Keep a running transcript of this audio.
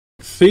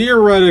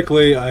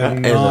Theoretically, I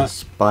am That is a not.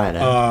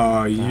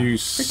 spider. You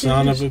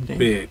son of a Freaking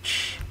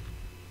bitch.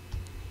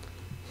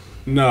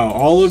 No,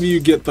 all of you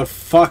get the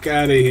fuck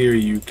out of here,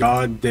 you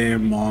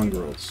goddamn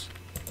mongrels.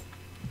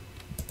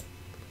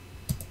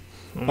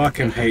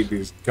 Fucking hate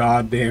these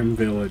goddamn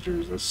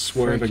villagers, I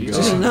swear to There's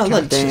God.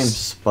 another damn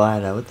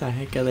spider. What the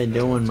heck are they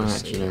doing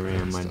marching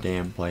around my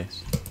damn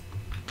place?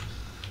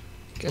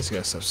 You guys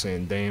gotta stop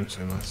saying damn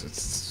so much.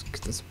 It's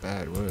a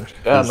bad word.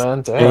 Yeah,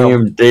 man,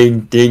 damn. Damn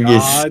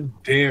dingus. God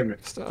damn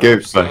it. Stop, Go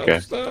stop,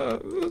 fucker.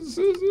 stop.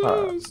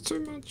 It's too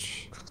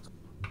much.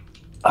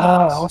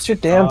 What's your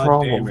damn God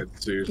problem? damn it,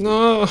 Susan.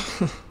 No.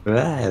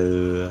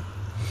 Well,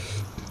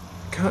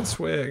 Can't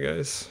swear,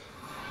 guys.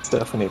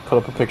 Stephanie, put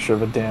up a picture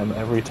of a dam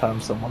every time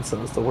someone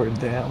says the word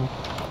damn.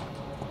 Oh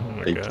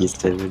my thank god. you,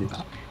 Stephanie.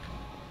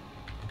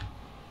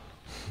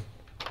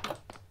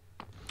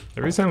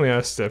 Every time we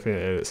ask Stephanie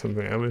to edit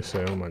something, I always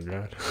say, oh my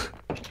god.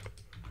 He's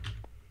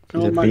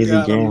Oh a my busy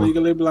God, I'm gal.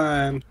 legally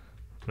blind.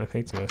 And I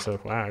think to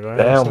myself, wow, glad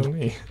Damn. that's on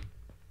me.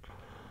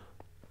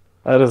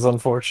 That is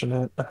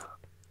unfortunate.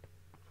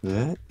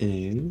 That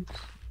is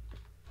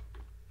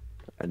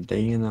a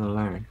day in the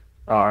life.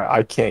 Alright,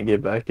 I can't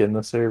get back in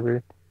the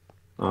server.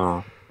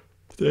 Oh,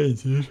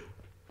 Thank you.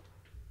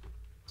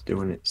 it's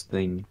doing its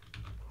thing.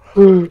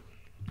 It's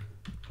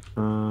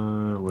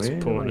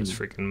Where? pulling its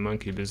freaking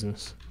monkey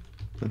business.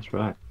 That's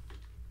right.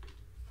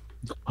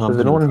 Has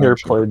anyone here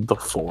played The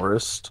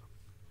Forest?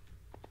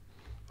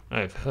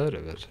 I've heard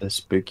of it. a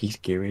spooky,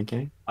 scary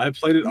game? I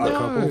played it a No.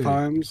 couple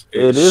times.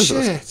 It is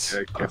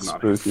Shit. a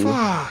spooky.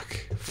 Fuck.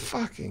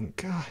 Fucking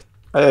god.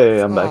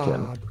 Hey, I'm back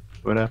in. God.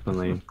 What happened,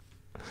 Liam?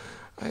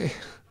 I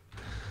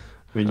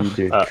What did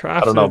you do? I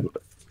don't know.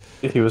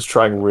 He was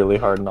trying really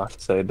hard not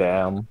to say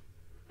damn.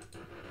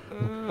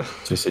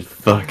 Just said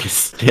fuck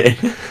instead.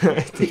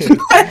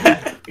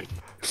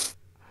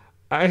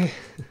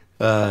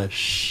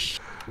 Shh.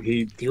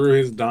 He threw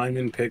his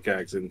diamond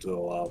pickaxe into the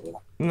lava.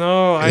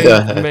 No,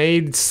 I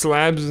made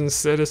slabs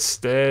instead of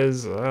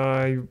stairs.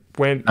 I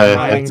went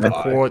mining for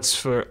quartz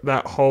for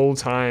that whole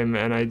time,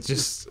 and I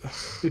just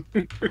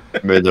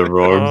Made the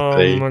wrong oh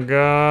thing. my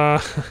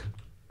god.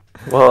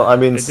 Well, I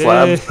mean, I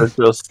slabs did. are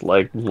just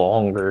like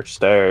longer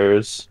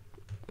stairs.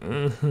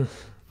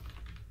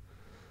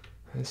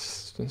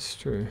 That's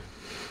true.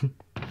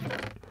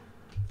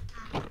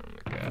 Oh my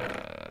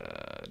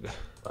god.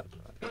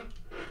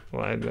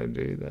 Why did I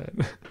do that?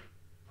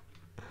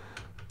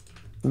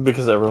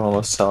 Because everyone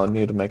was telling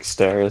you to make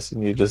stairs,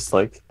 and you just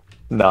like,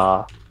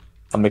 nah,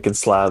 I'm making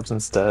slabs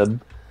instead.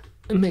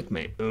 I make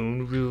my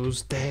own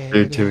rules, Dad.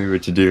 Don't tell me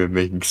what to do. I'm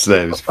making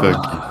slabs. Fuck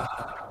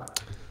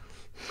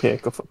Yeah,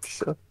 go fuck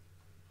yourself.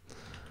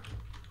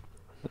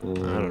 you.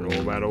 I don't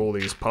know about all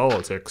these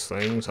politics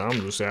things.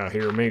 I'm just out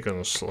here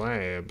making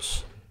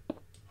slabs.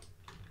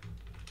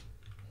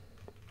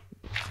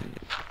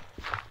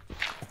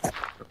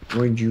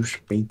 Would you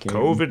speak?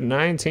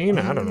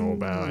 COVID-19? I don't know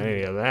about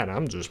any of that.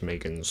 I'm just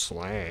making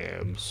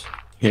slabs.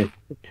 I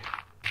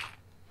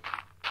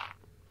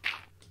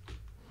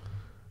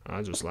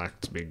just like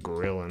to be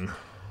grilling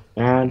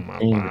on my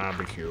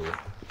barbecue.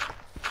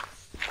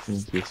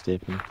 Thank you,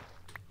 Stephen.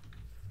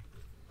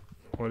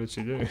 What did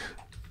you do?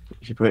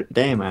 She put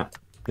damn out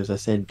because I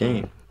said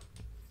damn.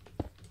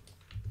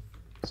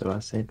 So I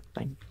said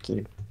thank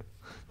you.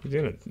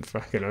 You're gonna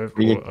fucking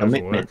commitment.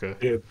 overwork it.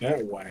 Yeah,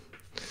 that way.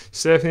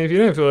 Stephanie, if you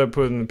don't feel like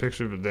putting the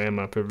picture of a dam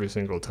up every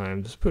single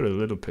time, just put a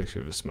little picture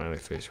of a smiley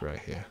face right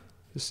here.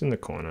 Just in the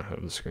corner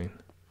of the screen.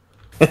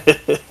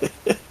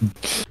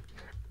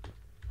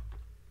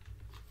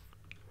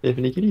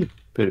 Stephanie, can you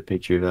put a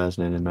picture of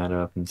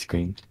Ihasnotomato up on the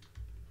screen?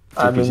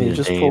 I mean, you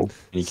just pull.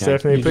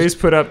 Stephanie, please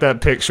put up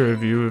that picture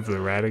of you of the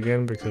rat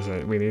again, because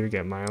we need to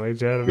get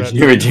mileage out of that.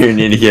 You're doing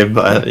it again,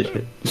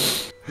 mileage.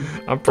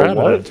 I'm proud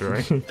of that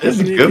drawing. That's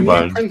a Can good you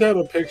one. print out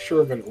a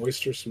picture of an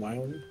oyster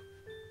smiling?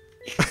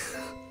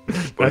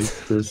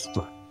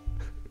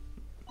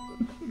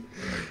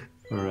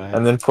 Alright.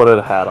 And then put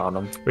a hat on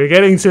them. We're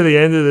getting to the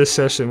end of this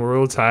session. We're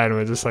all tired, and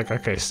we're just like,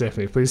 okay,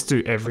 Stephanie, please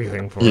do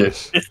everything for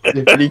us.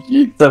 Stephanie, can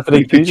you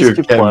Stephanie, can you picture just of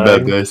keep Ken playing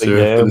Babbo, the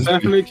sir? game?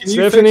 Stephanie, can you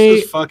Stephanie-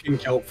 fix this fucking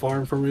kelp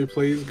farm for me,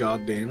 please?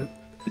 God damn it.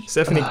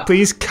 Stephanie,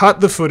 please cut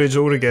the footage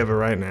all together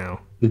right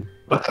now.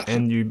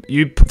 And you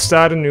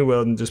start a new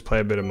world and just play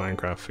a bit of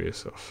Minecraft for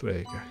yourself. There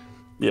you go.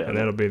 Yeah. And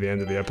that'll be the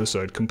end of the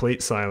episode.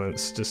 Complete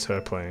silence, just her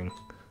playing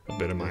a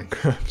bit of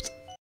Minecraft.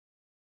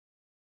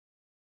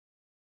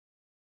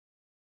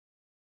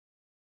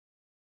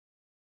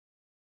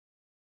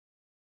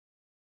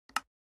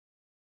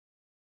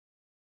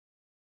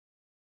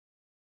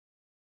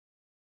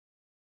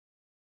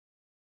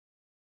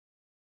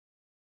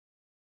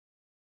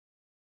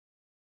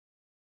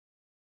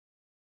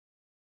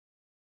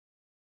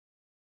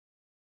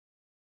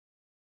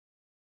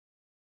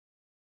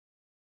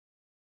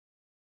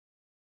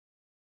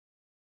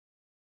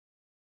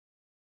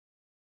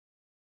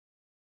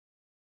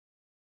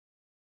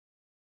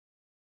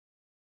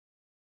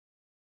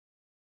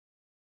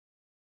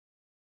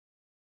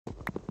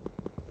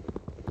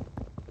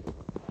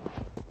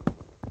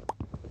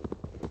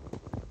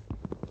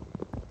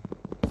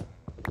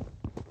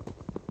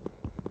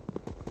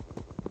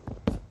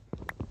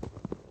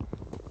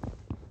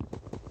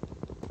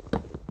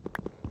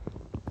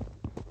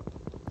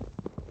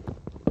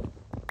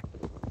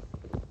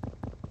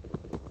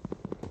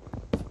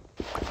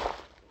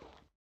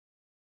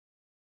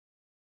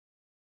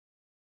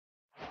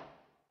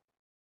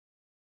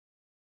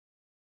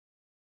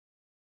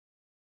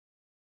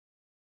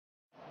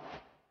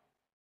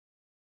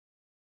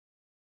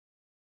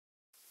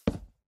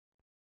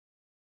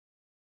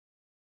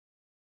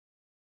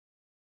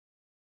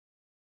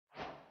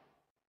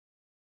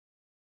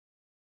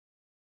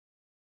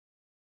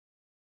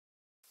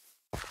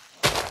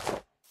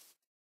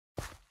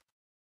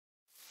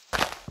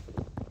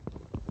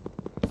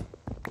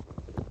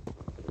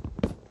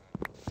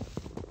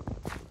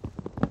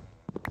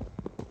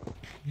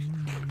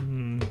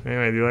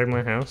 Anyway, do you like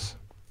my house?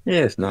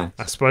 Yeah, it's nice.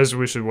 I suppose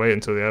we should wait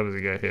until the others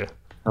get here.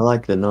 I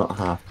like the not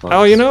half box.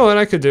 Oh, you know what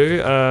I could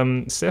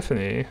do?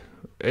 Stephanie.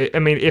 I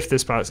mean, if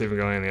this part's even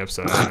going in the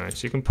episode, anyway,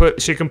 she can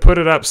put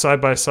it up side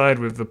by side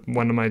with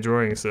one of my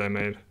drawings that I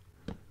made.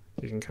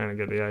 You can kind of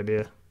get the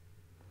idea.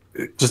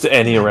 Just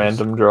any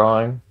random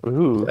drawing.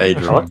 Ooh, A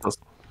drawing.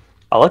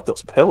 I like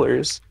those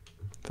pillars.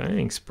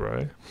 Thanks,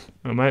 bro.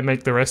 I might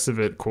make the rest of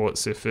it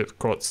quartz if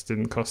quartz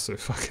didn't cost so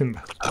fucking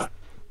much.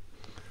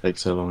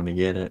 Takes so long to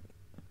get it.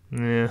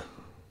 Yeah.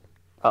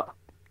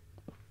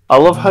 I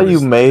love how you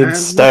made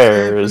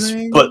stairs,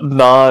 but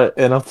not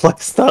in a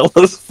place that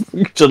was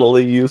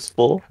functionally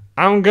useful.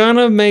 I'm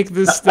gonna make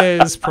the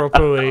stairs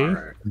properly.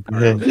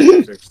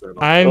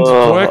 I'm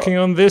working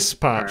on this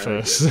part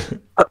first.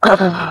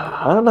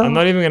 I don't know. I'm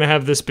not even gonna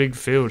have this big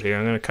field here.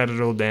 I'm gonna cut it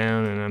all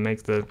down and I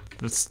make the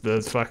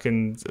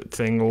fucking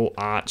thing all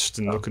arched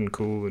and looking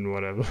cool and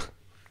whatever.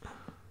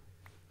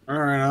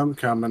 Alright, I'm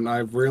coming.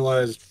 I've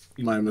realized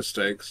my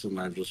mistakes and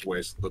I've just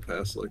wasted the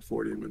past like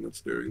 40 minutes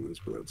doing this,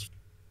 but that's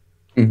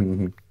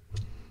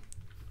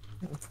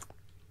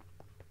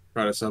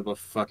try to set up a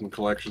fucking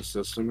collection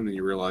system and then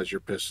you realize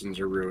your pistons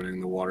are ruining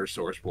the water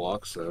source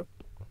block, so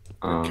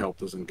the kelp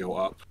doesn't go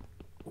up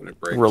when it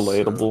breaks.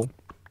 Relatable.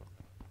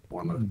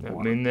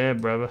 I've been there,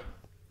 brother.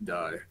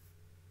 Die.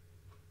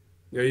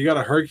 Yeah, you got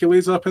a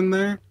Hercules up in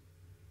there?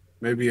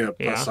 Maybe a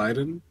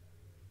Poseidon?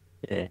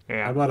 Yeah.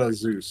 How about a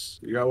Zeus?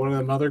 You got one of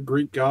them other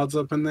Greek gods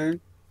up in there?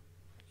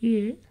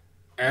 Yeah.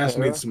 Ass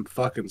needs some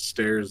fucking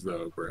stairs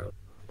though, bro.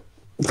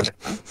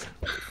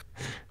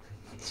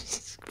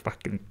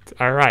 Fucking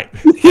alright.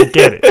 I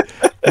get it.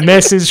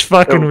 Message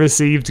fucking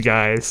received,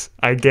 guys.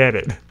 I get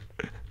it.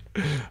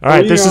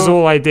 Alright, this is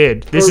all I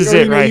did. This is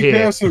it right you here.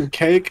 You have some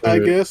cake, I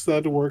guess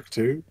that'd work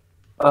too.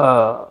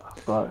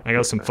 Fuck. I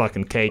got some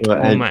fucking cake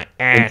on my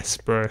ass,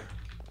 bro.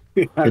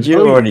 Had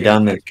you already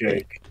done that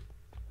cake?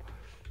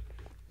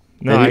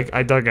 No,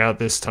 I dug out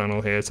this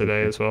tunnel here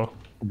today as well.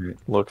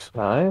 Looks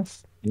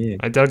nice. Yeah.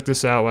 I dug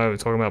this out while we were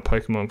talking about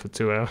Pokemon for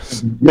 2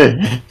 hours.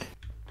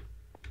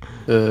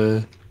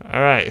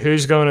 Alright,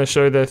 who's going to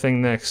show their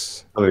thing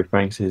next? Probably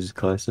Frank's is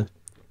closer.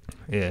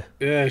 Yeah.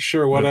 Yeah,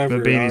 sure, whatever.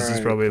 The Beanie's is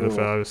probably the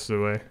farthest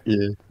away.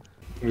 Yeah.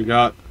 We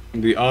got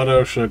the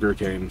auto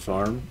sugarcane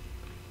farm.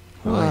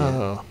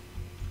 Oh.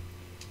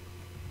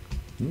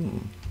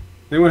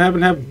 Anyone happen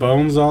to have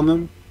bones on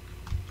them?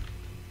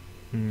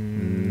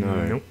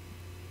 No. Nope.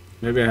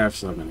 Maybe I have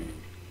some in here.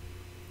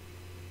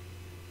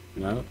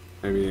 No?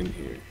 Maybe in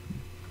here.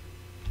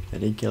 I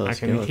did kill a I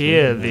can skeleton.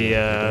 hear the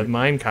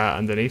minecart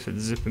underneath it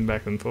zipping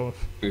back and forth.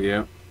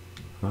 Yeah.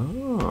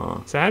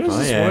 Oh. So how does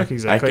this yeah. work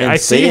exactly? I I can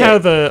see see how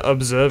it. the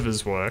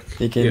observers work.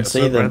 You can Yeah,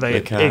 see so Where the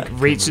cart. it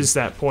reaches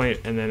that point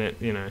and then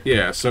it, you know.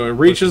 Yeah, so it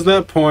reaches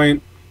that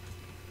point.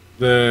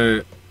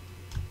 It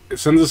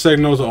sends a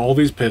signal to all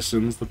these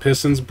pistons. The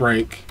pistons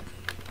break.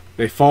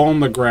 They fall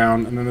on the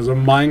ground, and then there's a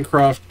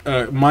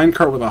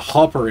minecart with a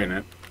hopper in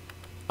it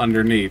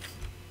underneath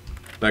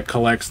that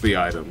collects the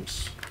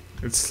items.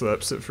 It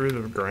slips it through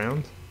the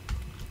ground.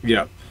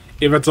 Yeah.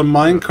 If it's a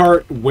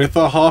minecart with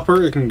a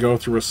hopper, it can go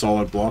through a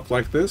solid block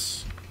like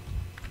this.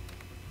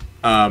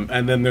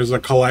 And then there's a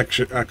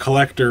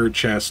collector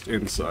chest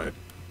inside.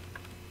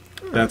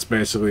 That's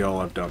basically all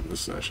I've done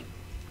this session.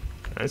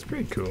 That's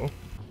pretty cool.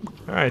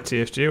 Alright,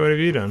 TFG, what have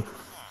you done?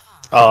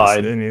 I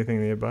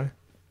Anything nearby?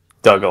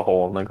 dug a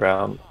hole in the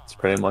ground. It's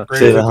pretty much.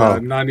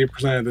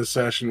 90% of this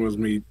session was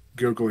me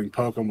Googling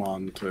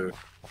Pokemon to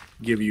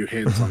give you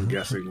hints on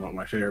guessing what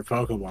my favorite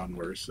Pokemon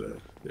were, so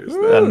there's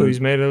that. Ooh, he's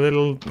made a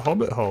little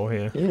hobbit hole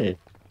here. Yeah.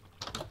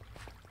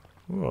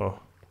 Whoa.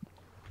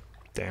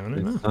 Down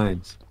and up.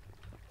 Nice.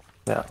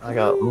 Yeah, I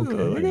got Ooh,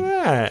 look at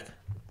that.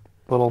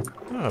 little.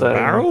 Oh,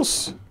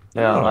 barrels?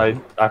 Yeah, Oh.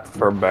 I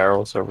prefer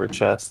barrels over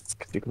chests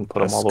because you can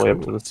put That's them all the way up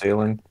to cool. the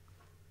ceiling.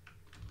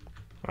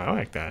 I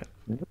like that.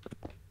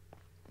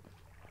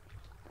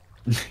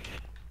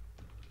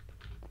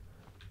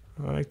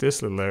 I like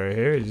this little area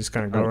here. You just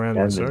kind of go around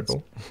in a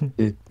circle.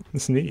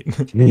 It's neat.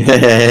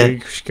 Yeah.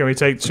 Should we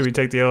take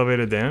the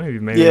elevator down? Have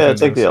you made Yeah,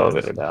 anything take the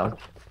downstairs? elevator down.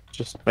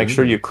 Just make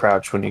sure you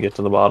crouch when you get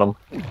to the bottom.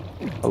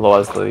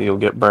 Otherwise, you'll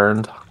get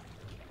burned.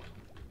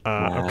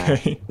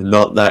 Okay.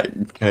 Not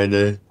that kind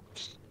of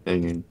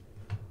thing.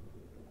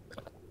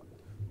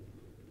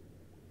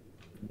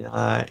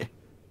 Okay.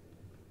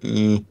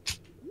 You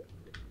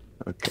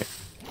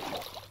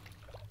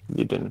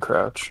didn't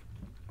crouch.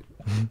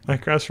 I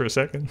crouched for a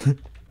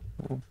second.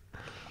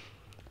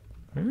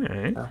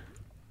 Alright. Yeah.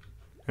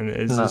 And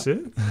is No. this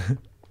it?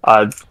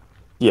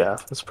 Yeah,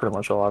 that's pretty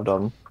much all I've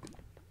done.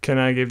 Can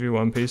I give you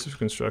one piece of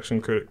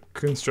constructive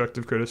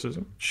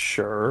criticism?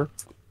 Sure.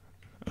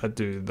 I'd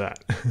do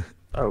that.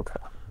 Okay.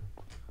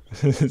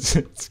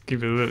 Let's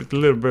keep it a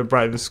little bit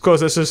bright. Of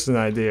course, that's just an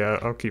idea.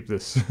 I'll keep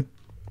this.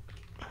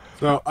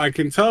 So I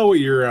can tell what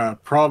your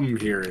problem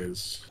here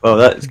is. Oh,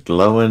 that's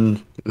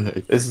glowing.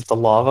 Is it the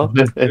lava?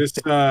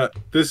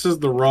 This is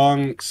the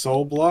wrong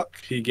soul block.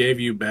 He gave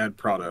you bad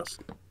produce.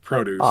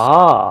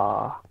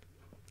 Ah.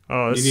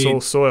 Oh, it's You soul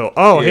need- soil.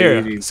 Oh, yeah, you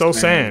here. need Soul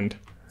sand.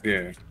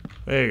 Yeah.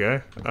 There you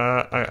go.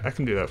 I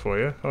can do that for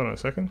you. Hold on a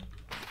second.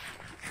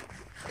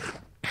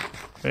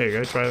 There you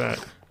go. Try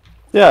that.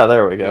 Yeah,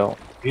 there we go.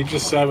 He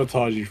just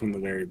sabotaged you from the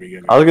very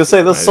beginning. I was gonna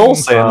say the I soul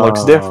didn't- sand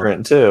looks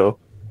different too.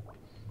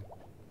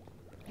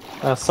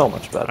 That's so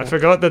much better. I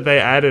forgot that they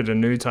added a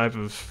new type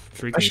of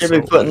freaking. I should be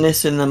salt putting wood.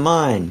 this in the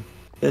mine.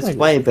 It's Thank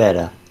way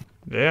better.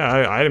 Yeah,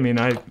 I mean,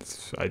 I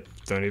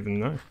don't even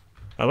know.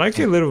 I like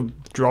your little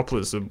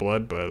droplets of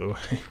blood, by the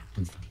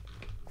way.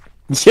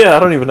 Yeah, I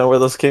don't even know where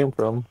those came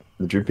from.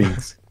 The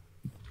drippings.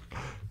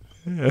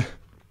 Yeah.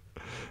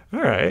 All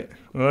right.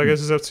 Well, I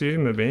guess it's up to you,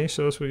 Mabeanie.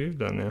 Show us what you've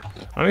done now.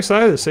 I'm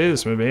excited to see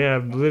this, Mabeanie. I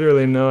have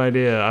literally no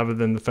idea other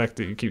than the fact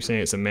that you keep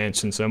saying it's a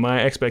mansion, so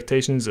my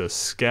expectations are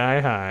sky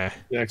high.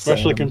 Yeah,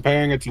 especially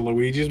comparing it to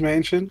Luigi's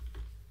Mansion.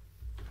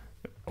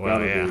 Well,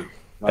 Gotta yeah. be- And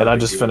I gotta be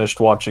just good. finished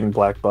watching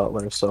Black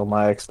Butler, so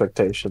my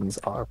expectations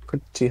are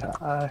pretty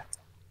high.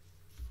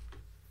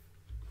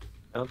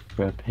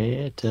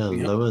 Prepare to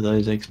Yep. lower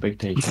those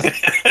expectations.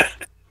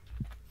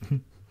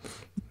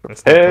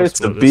 That's not Hey, possible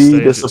to at this be stage.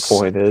 It's-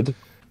 disappointed.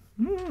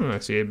 I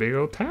see a big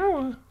old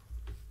tower.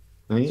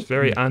 I mean, It's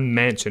very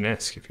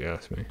unmansion-esque, if you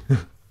ask me.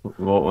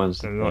 what one's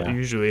They're not yeah.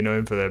 usually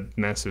known for their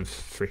massive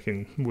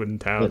freaking wooden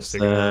towers It's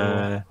sticking out of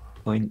the wall.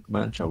 like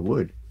bunch of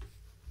wood.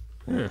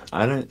 Yeah.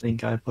 I don't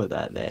think I put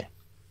that there.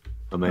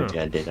 Or maybe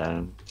Oh. I did. I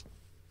don't.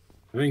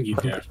 I think you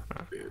definitely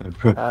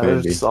did.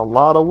 Maybe. There's a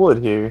lot of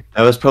wood here.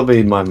 That was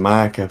probably my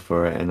marker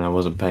for it, and I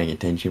wasn't paying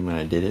attention when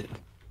I did it.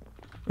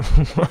 I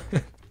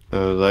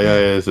was like, oh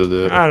yeah, so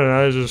the I don't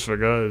know. I just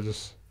forgot.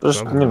 It's just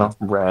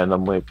something.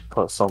 Randomly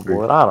put some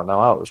wood. I don't know.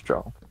 I was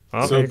drunk.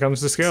 Oh, So- here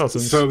comes the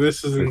skeletons. So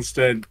this is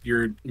instead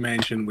your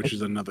mansion, which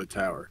is another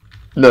tower.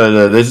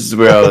 no. This is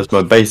where I was.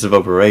 My base of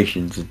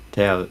operations. The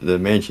tower, the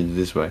mansion's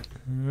this way.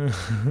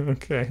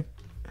 Okay.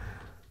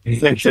 I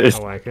think I it's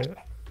like it.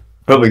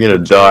 probably gonna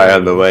die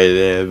on the way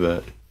there,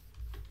 but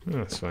Oh,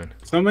 that's fine.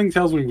 Something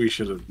tells me we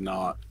should have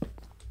not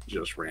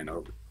just ran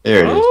over.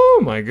 there it is.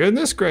 Oh my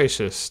goodness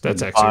gracious.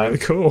 That's actually really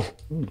cool.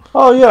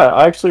 Oh yeah,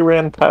 I actually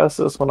ran past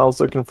this when I was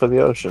looking for the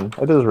ocean.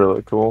 It is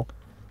really cool.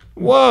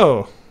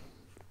 Whoa.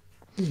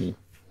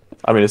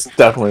 I mean, it's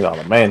definitely not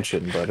a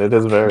mansion, but it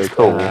is very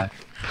cool.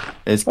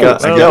 It's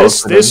got. Well, I got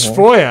this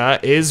foyer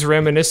is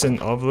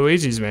reminiscent of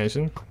Luigi's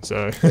Mansion.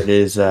 So it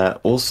is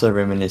also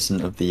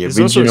reminiscent of the there's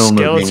also a original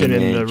skeleton Mabeanie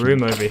in the mansion.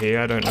 room over here.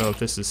 I don't know if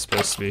this is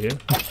supposed to be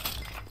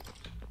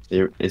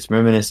here. It's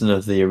reminiscent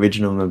of the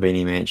original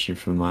Mabeanie mansion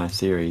from my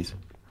series.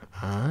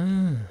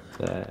 Ah.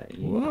 So,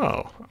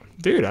 Wow.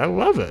 Dude, I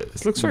love it.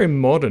 It looks very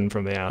modern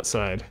from the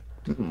outside.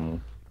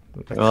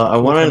 Like well, I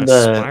cool wanted kind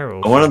of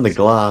spiral I wanted the effects.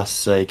 glass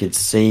so you could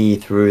see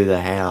through the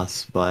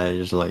house by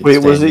just like. Wait,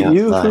 was it standing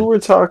you outside. who were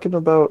talking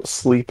about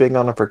sleeping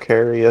on a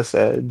precarious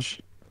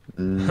edge?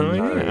 Oh, No,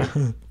 yeah.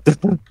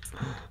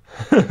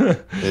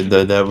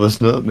 that was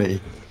not me.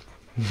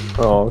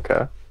 Oh,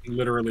 okay.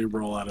 Literally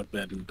roll out of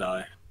bed and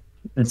die.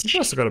 You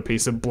also got a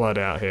piece of blood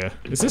out here.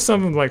 Is this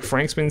something like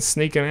Frank's been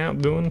sneaking out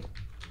doing?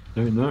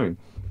 Don't know.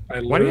 I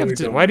Why do you have literally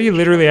to, don't why do you know.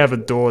 literally have a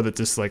door that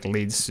just like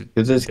leads to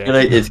Because it's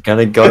death?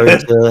 gonna go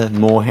to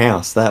more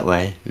house that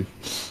way.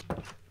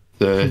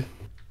 So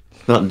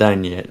it's not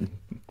done yet.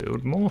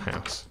 Build more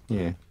house?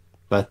 Yeah,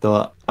 but I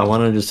thought I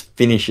want to just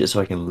finish it so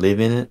I can live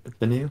in it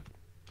for now.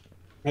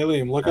 Hey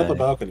Liam, look out the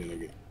balcony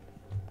again.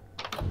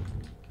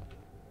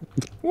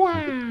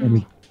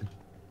 Wow.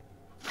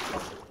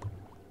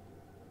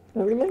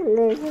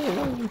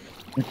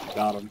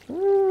 Got him.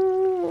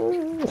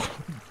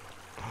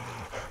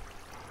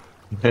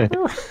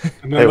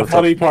 And then the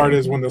funny part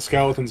is when the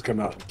skeletons come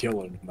out and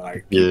kill him, and I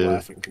keep Yeah.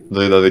 laughing.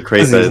 The He's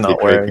creeper,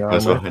 not wearing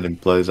goes armor. behind and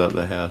blows up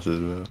the house as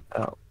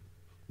well.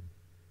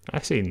 I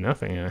see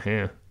nothing out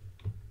here.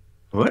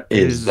 What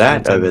is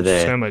that over Show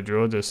there? my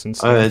draw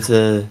distance. Oh, it's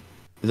a.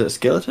 Is it a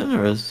skeleton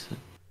or is it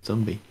a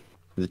zombie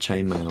with a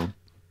chainmail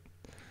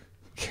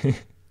on?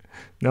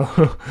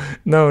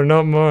 No,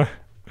 not more.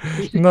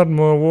 Not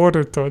more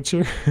water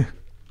torture.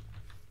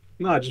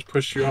 No, I just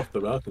pushed you off the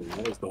balcony.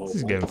 That was the whole This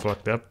is point. getting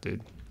fucked up,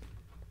 dude.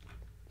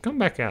 Come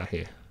back out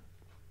here.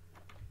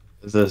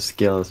 There's a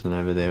skeleton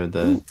over there with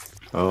the.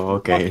 Oh,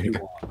 Fuck okay. you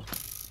want.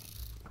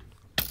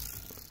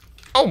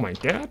 Oh my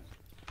god.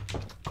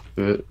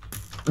 oh,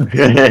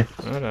 I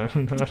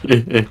don't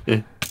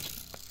know.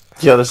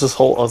 Yeah, there's this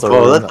whole other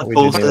room that's that a we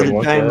full didn't set of even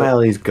look at.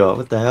 chainmail he's got.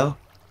 What the hell?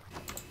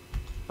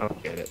 I'll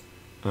get it.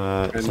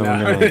 And Someone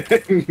now, gonna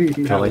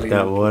now collect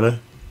that Liam water.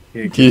 can't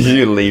You get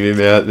back. can leave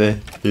him out there.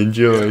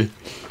 Enjoy.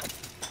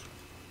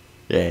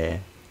 Yeah. You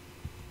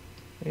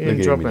Look didn't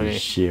at drop him with any.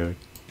 his shield.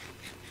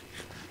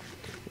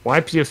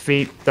 Wipe your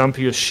feet, dump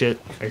your shit.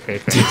 Okay,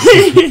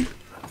 thanks.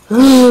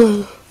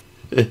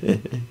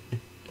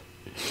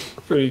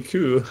 Pretty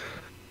cool.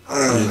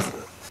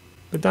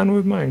 We're done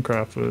with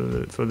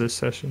Minecraft for this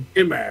session.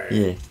 Get back.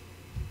 Yeah.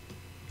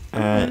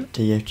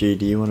 TFG,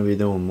 do you want to be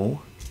doing more?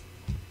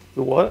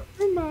 What?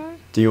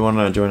 Do you want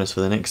to join us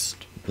for the next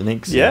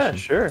Yeah, session?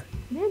 sure.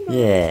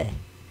 Yeah.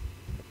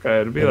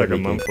 Okay, it'll be That'd like a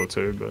be month or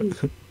two,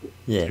 but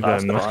Yeah. Keep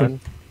That's that in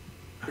mind.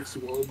 fine. Makes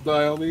you want to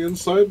die on the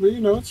inside, but you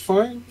know, it's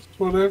fine. It's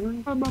whatever.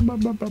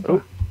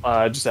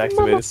 Just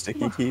activated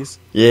sticky keys.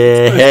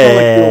 It's kind of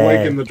like you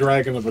awaken Yeah. the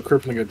dragon of a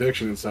crippling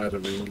addiction inside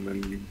of you, and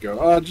then you go,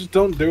 oh, just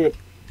don't do it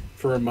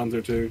for a month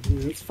or two.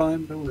 It's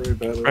fine. Don't worry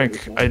about it.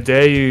 Frank, I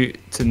dare you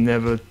to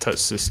never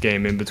touch this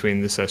game in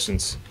between the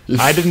sessions.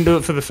 I didn't do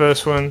it for the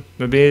first one.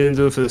 Maybe I didn't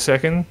do it for the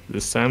second.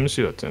 This time it's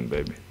your turn,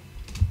 baby.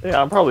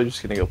 Yeah, I'm probably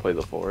just gonna go play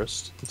the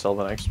forest until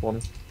the next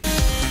one.